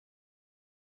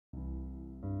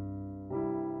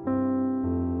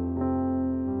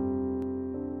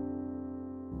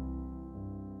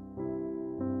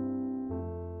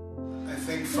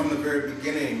very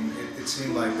beginning, it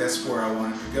seemed like that's where I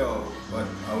wanted to go, but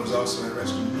I was also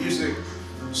interested in music,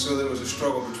 so there was a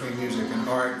struggle between music and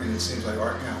art, and it seems like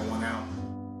art kind of won out.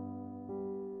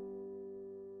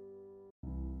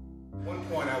 At one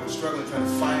point I was struggling trying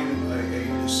to find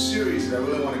a series that I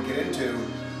really want to get into,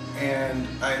 and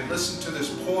I listened to this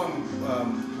poem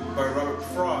by Robert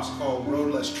Frost called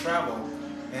Road Less Traveled,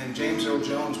 and James Earl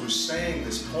Jones was saying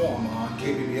this poem on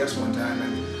KBBS one time,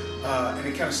 and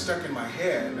it kind of stuck in my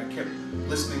head, and I kept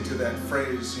listening to that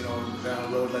phrase, you know, down a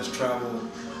road less traveled.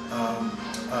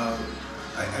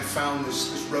 I found this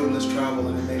road less traveled,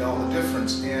 and it made all the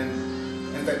difference.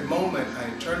 And at that moment, I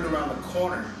turned around the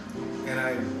corner, and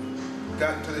I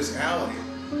got into this alley,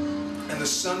 and the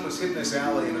sun was hitting this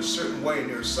alley in a certain way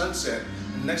near sunset.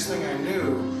 And the next thing I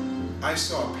knew, I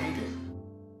saw a painting.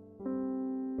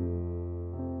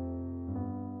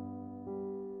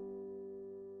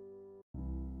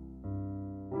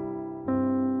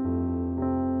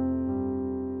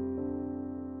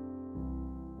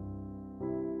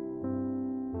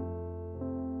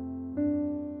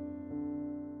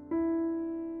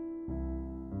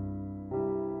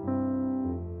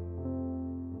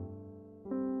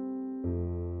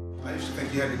 I used to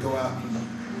think you had to go out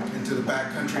into the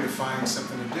back country to find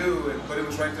something to do, but it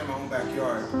was right there in my own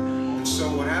backyard. And so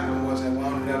what happened was I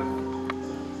wound up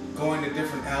going to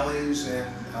different alleys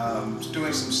and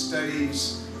doing some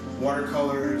studies,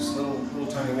 watercolors, little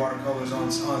tiny watercolors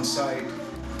on site.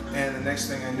 And the next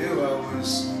thing I knew,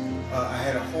 I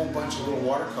had a whole bunch of little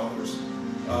watercolors.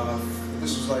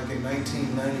 This was like in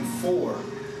 1994.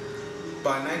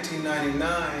 By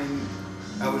 1999,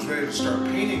 I was ready to start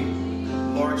painting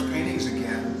large paintings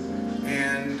again,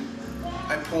 and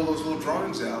I pulled those little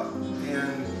drawings out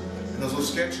and those little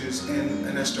sketches,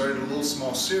 and I started a little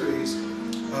small series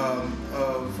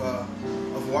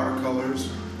of watercolors,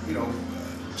 you know,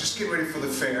 just get ready for the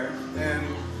fair. And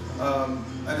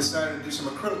I decided to do some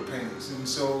acrylic paintings, and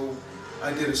so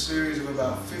I did a series of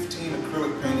about 15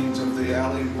 acrylic paintings of the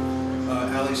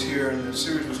alleys here, and the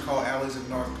series was called Alleys of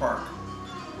North Park.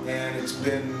 And it's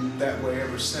been that way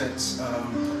ever since.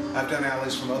 I've done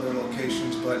alleys from other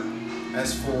locations, but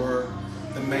as for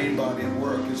the main body of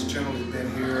work, it's generally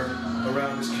been here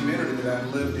around this community that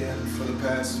I've lived in for the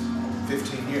past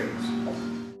 15 years.